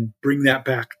bring that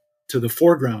back to the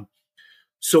foreground.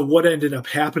 So what ended up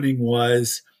happening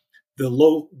was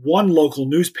one local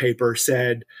newspaper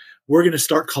said, we're going to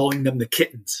start calling them the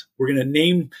Kittens. We're going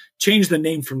to change the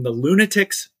name from the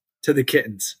Lunatics to the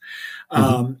Kittens.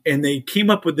 And they came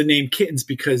up with the name Kittens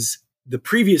because the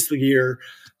previous year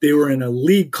they were in a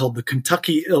league called the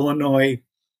Kentucky, Illinois,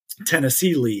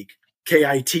 Tennessee League,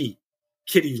 KIT,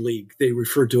 Kitty League. They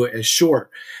referred to it as short.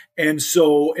 And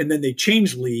then they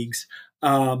changed leagues.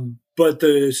 But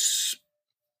the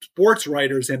sports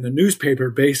writers and the newspaper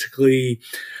basically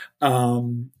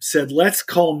said, let's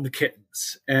call them the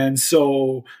Kittens. And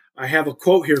so I have a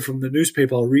quote here from the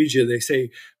newspaper. I'll read you. They say,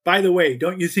 by the way,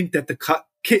 don't you think that the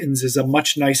Kittens is a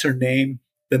much nicer name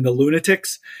than the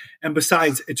Lunatics? And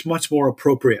besides, it's much more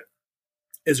appropriate,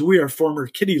 as we are former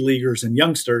kitty leaguers and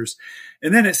youngsters.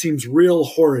 And then it seems real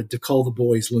horrid to call the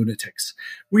boys Lunatics.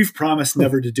 We've promised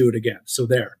never to do it again. So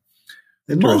there.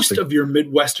 Most of your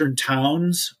Midwestern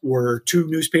towns were two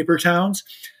newspaper towns.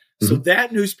 So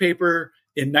that newspaper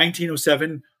in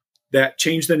 1907 that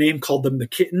changed the name called them the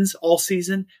Kittens all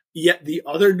season. Yet the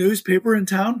other newspaper in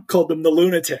town called them the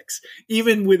Lunatics.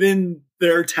 Even within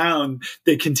their town,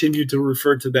 they continued to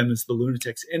refer to them as the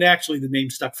Lunatics. And actually the name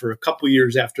stuck for a couple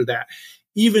years after that,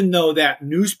 even though that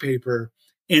newspaper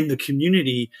and the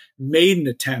community made an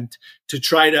attempt to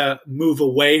try to move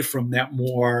away from that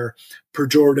more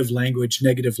pejorative language,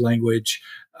 negative language,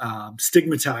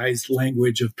 stigmatized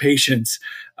language of patients.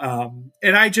 And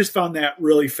I just found that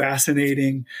really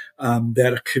fascinating,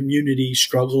 that a community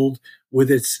struggled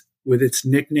with its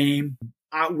nickname.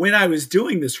 When I was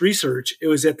doing this research, it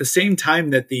was at the same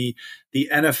time that the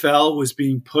NFL was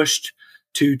being pushed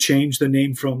to change the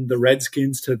name from the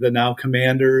Redskins to the now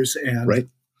Commanders, and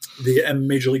the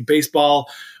Major League Baseball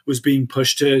was being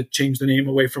pushed to change the name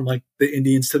away from like the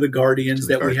Indians to the Guardians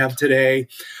that we have today.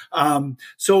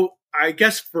 So I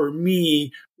guess for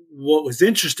me, what was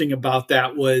interesting about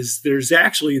that was there's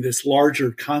actually this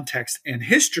larger context and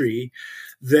history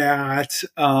that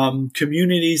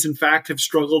communities, in fact, have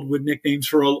struggled with nicknames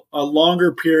for a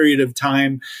longer period of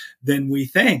time than we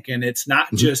think. And it's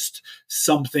not just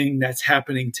something that's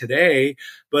happening today,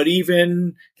 but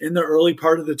even in the early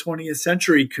part of the 20th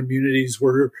century, communities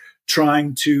were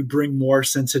trying to bring more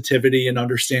sensitivity and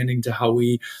understanding to how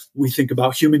we think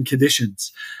about human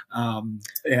conditions,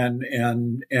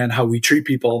 and how we treat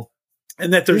people,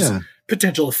 and that there's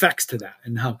potential effects to that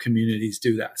and how communities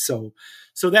do that. So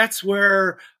that's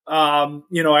where,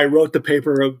 I wrote the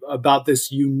paper about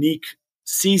this unique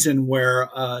season where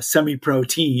a semi-pro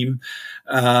team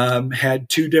had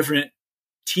two different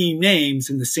team names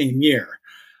in the same year.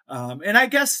 And I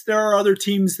guess there are other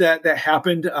teams that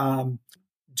happened.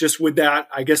 Just with that,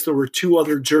 I guess there were two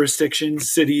other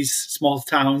jurisdictions, cities, small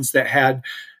towns that had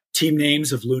team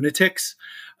names of Lunatics,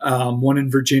 one in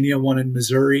Virginia, one in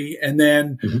Missouri. And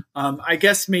then I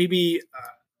guess maybe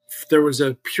there was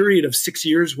a period of 6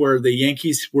 years where the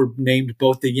Yankees were named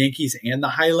both the Yankees and the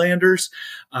Highlanders.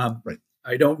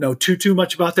 I don't know too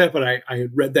much about that, but I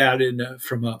had read that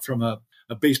from a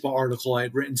baseball article I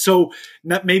had written. So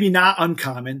maybe not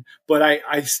uncommon, but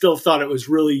I still thought it was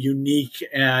really unique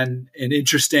and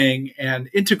interesting, and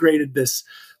integrated this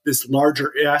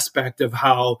larger aspect of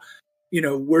how,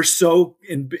 we're so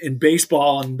in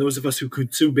baseball, and those of us who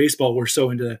consume baseball, we're so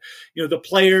into, the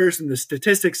players and the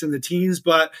statistics and the teams,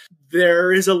 but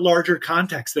there is a larger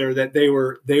context there that they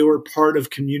were part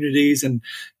of communities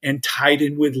and tied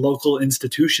in with local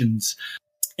institutions.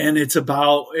 And it's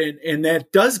about, and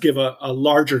that does give a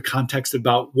larger context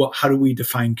about how do we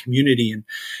define community,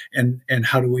 and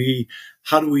how do we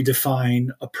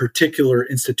define a particular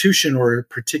institution or a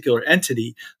particular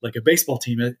entity like a baseball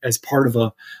team as part of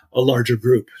a larger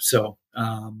group. So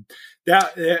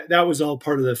that was all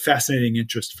part of the fascinating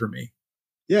interest for me.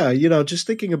 Yeah, just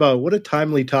thinking about what a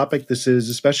timely topic this is,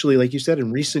 especially like you said,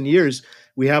 in recent years,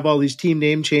 we have all these team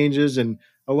name changes, and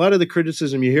a lot of the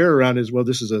criticism you hear around is, well,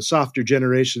 this is a softer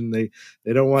generation. They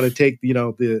don't want to take,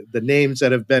 the names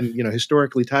that have been,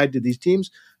 historically tied to these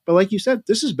teams. But like you said,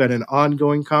 this has been an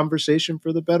ongoing conversation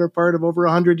for the better part of over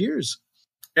 100 years.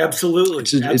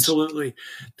 Absolutely. Absolutely.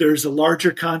 There's a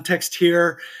larger context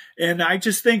here. And I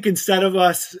just think instead of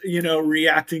us,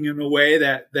 reacting in a way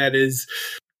that is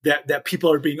that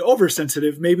people are being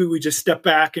oversensitive, maybe we just step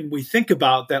back and we think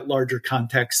about that larger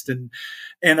context.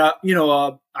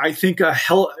 I think a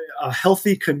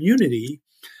healthy community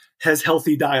has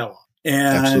healthy dialogue.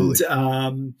 And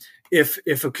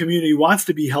if a community wants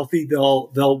to be healthy,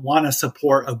 they'll want to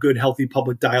support a good, healthy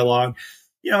public dialogue.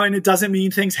 And it doesn't mean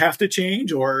things have to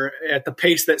change or at the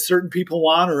pace that certain people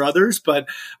want or others, but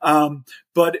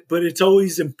it's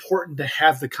always important to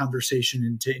have the conversation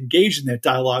and to engage in that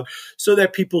dialogue so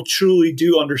that people truly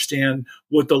do understand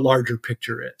what the larger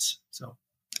picture is. So,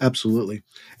 absolutely.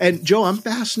 And Joe, I'm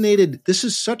fascinated. This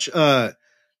is such a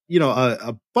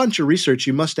bunch of research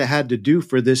you must have had to do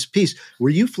for this piece. Were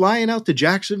you flying out to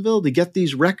Jacksonville to get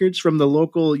these records from the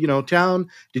local, town?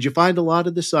 Did you find a lot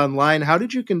of this online? How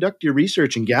did you conduct your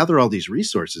research and gather all these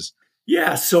resources?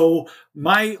 Yeah, so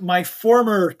my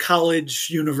former college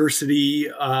university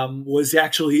was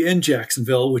actually in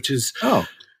Jacksonville, which is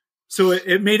so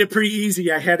it made it pretty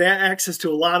easy. I had access to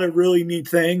a lot of really neat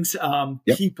things,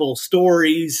 people,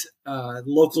 stories,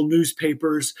 local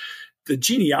newspapers. The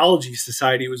Genealogy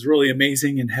Society was really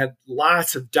amazing and had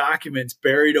lots of documents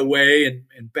buried away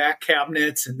in back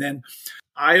cabinets. And then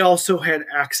I also had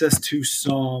access to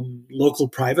some local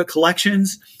private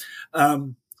collections.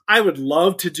 I would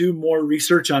love to do more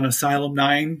research on Asylum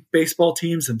 9 baseball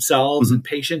teams themselves and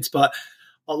patients, but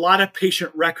a lot of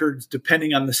patient records,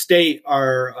 depending on the state,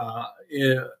 are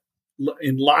in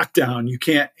lockdown. You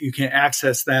can't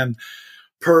access them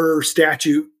per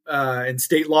statute and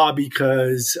state law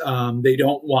because they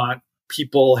don't want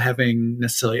people having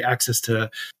necessarily access to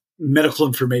medical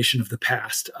information of the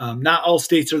past. Not all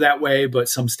states are that way, but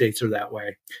some states are that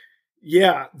way.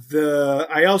 Yeah,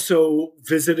 I also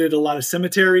visited a lot of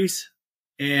cemeteries,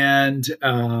 and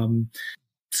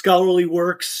scholarly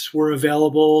works were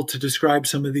available to describe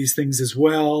some of these things as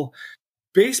well.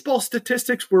 Baseball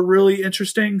statistics were really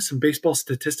interesting, some baseball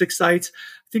statistics sites.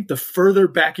 I think the further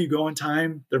back you go in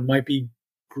time, there might be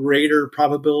greater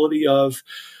probability of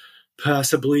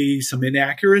possibly some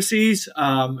inaccuracies.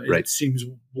 It seems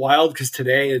wild because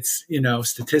today it's,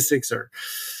 statistics are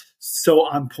so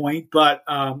on point. But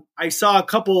I saw a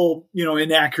couple,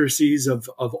 inaccuracies of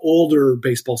older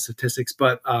baseball statistics,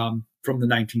 but from the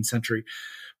 19th century.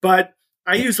 But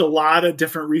I used a lot of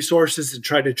different resources to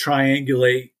try to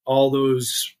triangulate all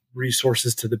those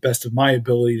resources to the best of my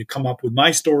ability to come up with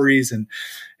my stories and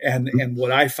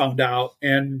what I found out.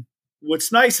 And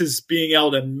what's nice is being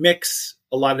able to mix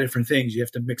a lot of different things. You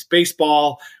have to mix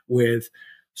baseball with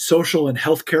social and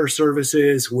healthcare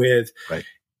services, with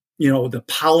the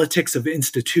politics of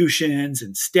institutions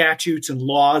and statutes and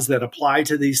laws that apply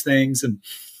to these things. And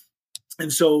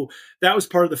so that was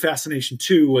part of the fascination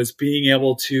too, was being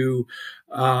able to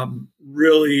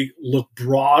really look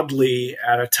broadly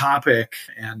at a topic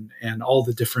and all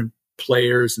the different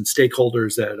players and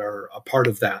stakeholders that are a part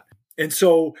of that. And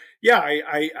so, yeah,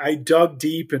 I dug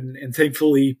deep and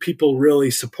thankfully people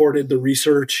really supported the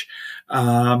research,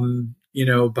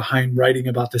 behind writing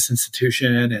about this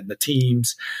institution and the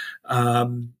teams.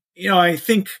 I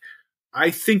think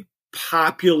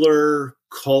popular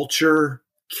culture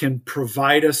can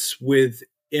provide us with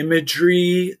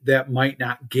imagery that might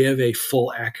not give a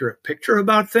full accurate picture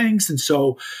about things. And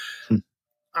so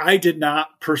I did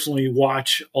not personally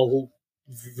watch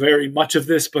very much of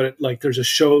this, but there's a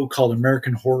show called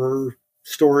American Horror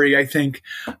Story, I think.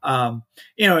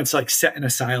 It's like set in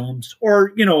asylums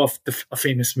or, a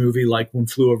famous movie like One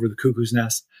Flew Over the Cuckoo's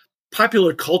Nest.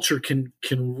 Popular culture can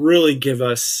really give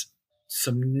us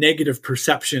some negative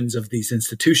perceptions of these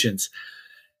institutions.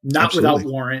 Not without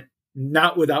warrant,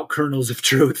 not without kernels of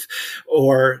truth,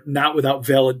 or not without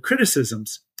valid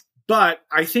criticisms. But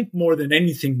I think more than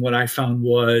anything, what I found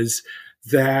was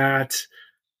that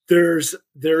there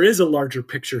is a larger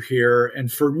picture here.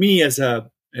 And for me, as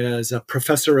a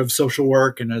professor of social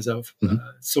work and as a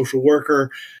social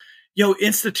worker,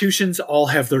 institutions all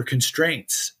have their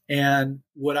constraints. And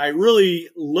what I really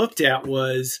looked at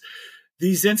was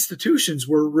these institutions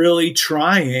were really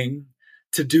trying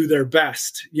to do their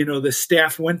best. The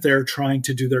staff went there trying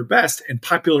to do their best, and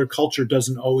popular culture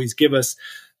doesn't always give us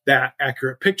that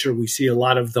accurate picture. We see a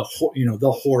lot of the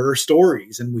horror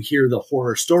stories, and we hear the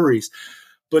horror stories,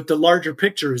 but the larger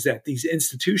picture is that these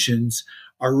institutions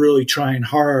are really trying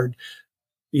hard,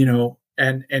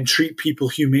 and treat people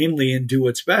humanely and do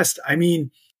what's best. I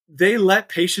mean, they let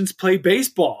patients play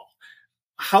baseball.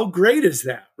 How great is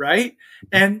that, right?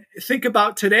 And think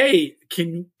about today,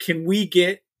 can we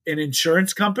get an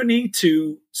insurance company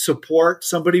to support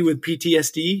somebody with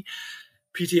PTSD?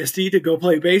 PTSD to go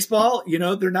play baseball.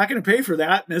 They're not going to pay for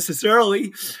that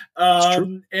necessarily.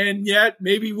 And yet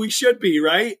maybe we should be,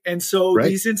 right? And so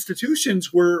these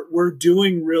institutions were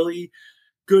doing really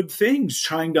good things,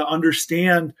 trying to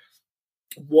understand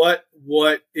what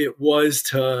it was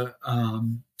to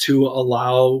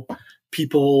allow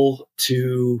people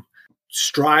to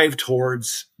strive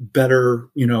towards better,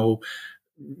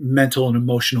 mental and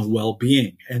emotional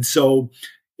well-being. And so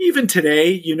even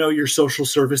today, your social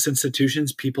service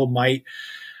institutions, people might,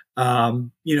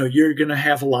 you're going to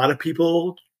have a lot of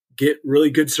people get really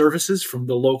good services from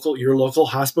your local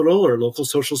hospital or local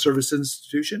social service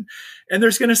institution. And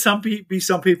there's going to be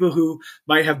some people who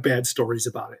might have bad stories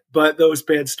about it, but those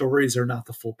bad stories are not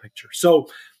the full picture. So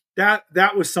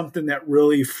that was something that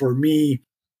really, for me,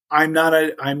 I'm not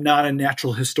a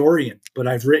natural historian, but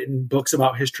I've written books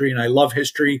about history and I love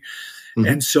history. Mm-hmm.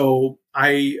 And so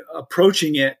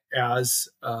approaching it as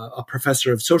a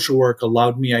professor of social work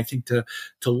allowed me, I think, to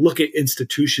look at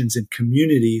institutions and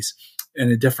communities in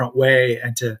a different way,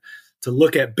 and to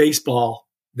look at baseball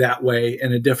that way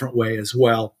in a different way as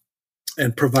well,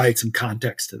 and provide some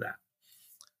context to that.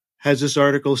 Has this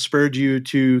article spurred you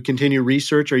to continue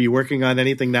research? Are you working on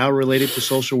anything now related to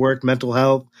social work, mental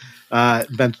health,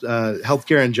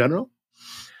 healthcare in general?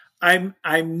 I'm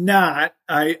not.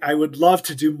 I would love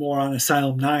to do more on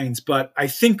Asylum 9s, but I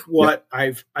think what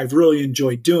I've really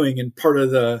enjoyed doing, and part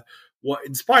of what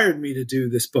inspired me to do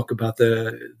this book about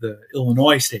the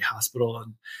Illinois State Hospital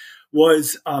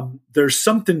was there's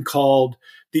something called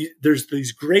there's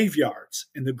these graveyards,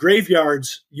 and the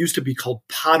graveyards used to be called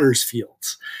Potter's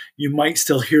Fields. You might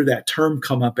still hear that term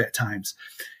come up at times.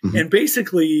 Mm-hmm. And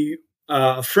basically,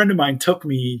 a friend of mine took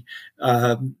me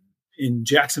in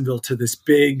Jacksonville to this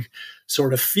big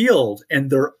sort of field,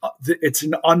 and it's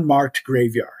an unmarked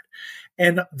graveyard.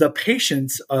 And the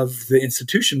patients of the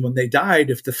institution, when they died,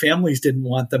 if the families didn't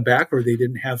want them back, or they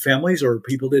didn't have families, or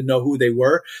people didn't know who they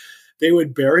were, they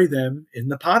would bury them in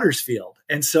the Potter's Field.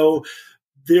 And so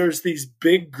there's these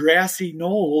big grassy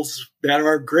knolls that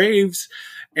are graves,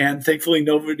 and thankfully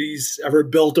nobody's ever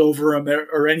built over them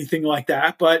or anything like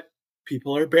that, but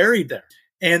people are buried there.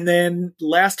 And then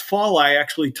last fall, I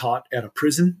actually taught at a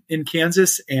prison in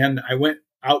Kansas, and I went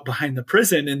out behind the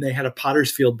prison, and they had a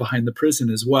Potter's Field behind the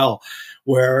prison as well,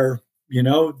 where,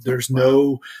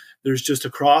 there's just a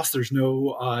cross, there's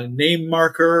no name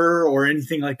marker or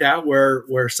anything like that,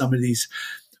 where some of these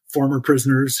former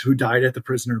prisoners who died at the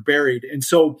prison are buried. And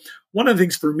so one of the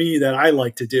things for me that I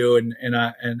like to do, and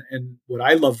what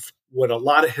I love, what a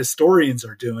lot of historians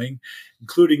are doing,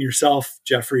 including yourself,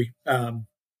 Jeffrey,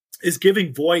 is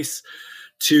giving voice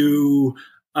to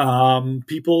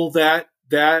people that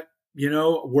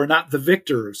were not the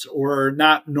victors, or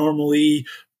not normally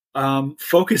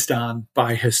focused on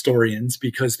by historians,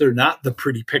 because they're not the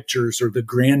pretty pictures or the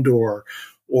grandeur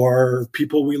or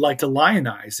people we like to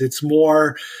lionize. It's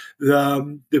more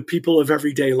the people of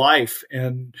everyday life.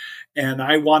 And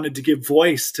I wanted to give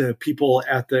voice to people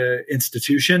at the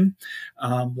institution.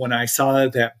 When I saw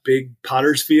that big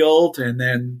Potter's Field, and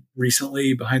then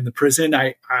recently behind the prison,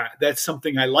 I that's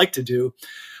something I like to do.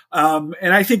 And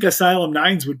I think Asylum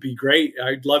 9s would be great.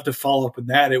 I'd love to follow up on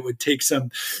that. It would take some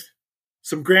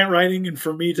grant writing, and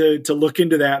for me to look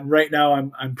into that. And right now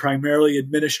I'm primarily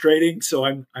administrating, so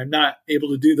I'm not able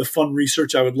to do the fun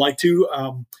research I would like to.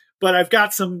 But I've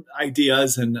got some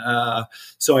ideas, and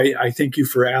so I thank you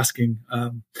for asking.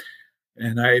 And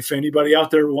if anybody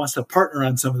out there wants to partner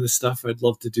on some of this stuff, I'd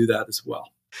love to do that as well.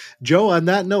 Joe, on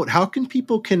that note, how can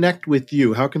people connect with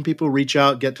you? How can people reach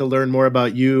out, get to learn more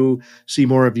about you, see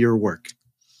more of your work?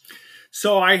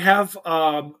 So I have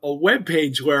a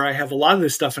webpage where I have a lot of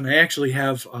this stuff, and I actually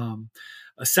have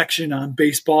a section on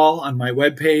baseball on my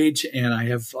webpage, and I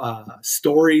have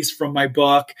stories from my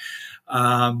book,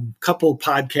 couple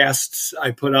podcasts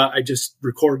I just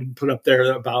recorded and put up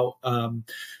there about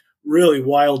really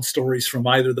wild stories from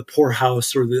either the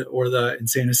poorhouse or the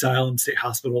Insane Asylum State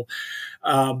Hospital.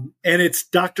 And it's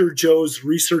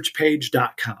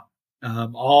drjoesresearchpage.com.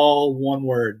 All one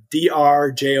word,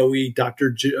 DRJOE,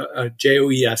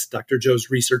 JOES,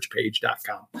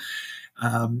 drjoesresearchpage.com.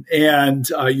 And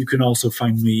you can also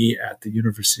find me at the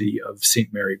University of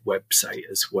St. Mary website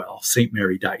as well,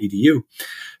 stmary.edu.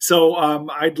 So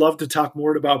I'd love to talk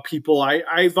more about people.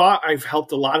 I've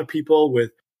helped a lot of people with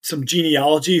some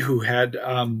genealogy who had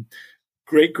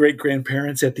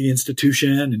great-great-grandparents at the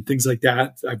institution and things like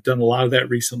that. I've done a lot of that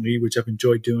recently, which I've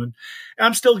enjoyed doing. And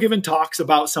I'm still giving talks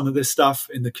about some of this stuff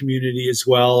in the community as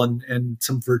well, and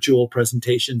some virtual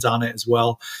presentations on it as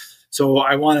well. So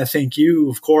I want to thank you,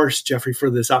 of course, Jeffrey, for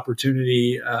this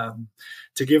opportunity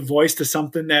to give voice to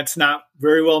something that's not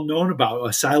very well known about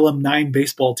Asylum 9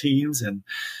 baseball teams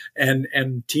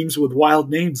and teams with wild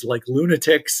names like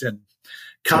Lunatics and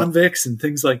Convicts and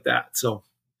things like that. So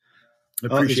I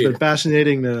appreciate it's been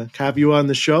fascinating to have you on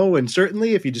the show. And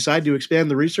certainly if you decide to expand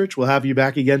the research, we'll have you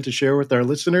back again to share with our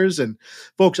listeners. And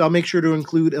folks, I'll make sure to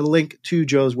include a link to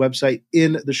Joe's website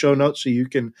in the show notes so you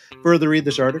can further read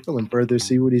this article and further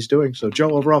see what he's doing. So Joe,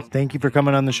 overall, Thank you for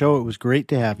coming on the show. It was great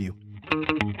to have you.